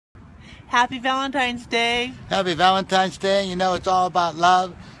Happy Valentine's Day. Happy Valentine's Day. You know, it's all about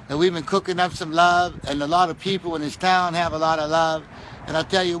love. And we've been cooking up some love. And a lot of people in this town have a lot of love. And I'll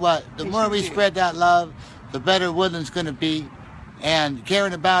tell you what, the more we spread that love, the better Woodland's going to be. And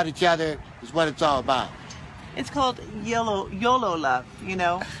caring about each other is what it's all about. It's called YOLO love, you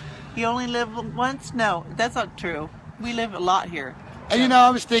know. You only live once? No, that's not true. We live a lot here. And you know, I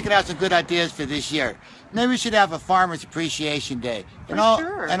was thinking out some good ideas for this year. Maybe we should have a Farmers Appreciation Day. For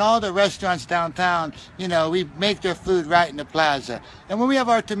sure. And all the restaurants downtown, you know, we make their food right in the plaza. And when we have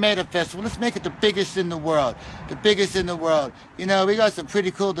our tomato festival, let's make it the biggest in the world. The biggest in the world. You know, we got some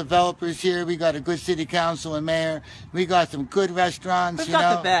pretty cool developers here. We got a good city council and mayor. We got some good restaurants, We've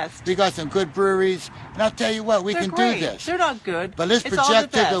got the best. We got some good breweries. And I'll tell you what, we can do this. They're not good. But let's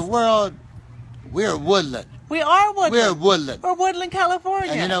project to the world, we're Woodland. We are Woodland. We're Woodland. We're Woodland,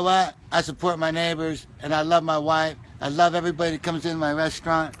 California. And you know what? I support my neighbors, and I love my wife. I love everybody that comes in my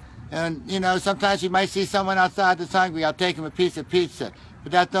restaurant. And, you know, sometimes you might see someone outside that's hungry. I'll take them a piece of pizza.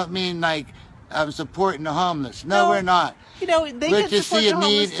 But that don't mean, like, I'm supporting the homeless. No, we're not. You know, they we can just support see a the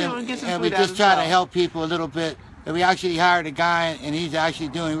homeless need, too and get some and food we out just as try well. to help people a little bit. And we actually hired a guy, and he's actually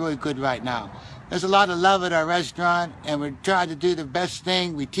doing really good right now. There's a lot of love at our restaurant, and we're trying to do the best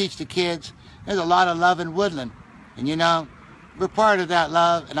thing. We teach the kids. There's a lot of love in Woodland. And you know, we're part of that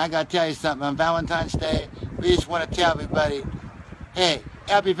love, and I got to tell you something, on Valentine's Day, we just want to tell everybody, hey,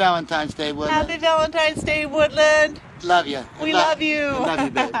 happy Valentine's Day, Woodland. Happy Valentine's Day, Woodland. Love you. We love you. I love you,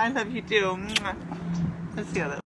 babe. I love you too. Let's go.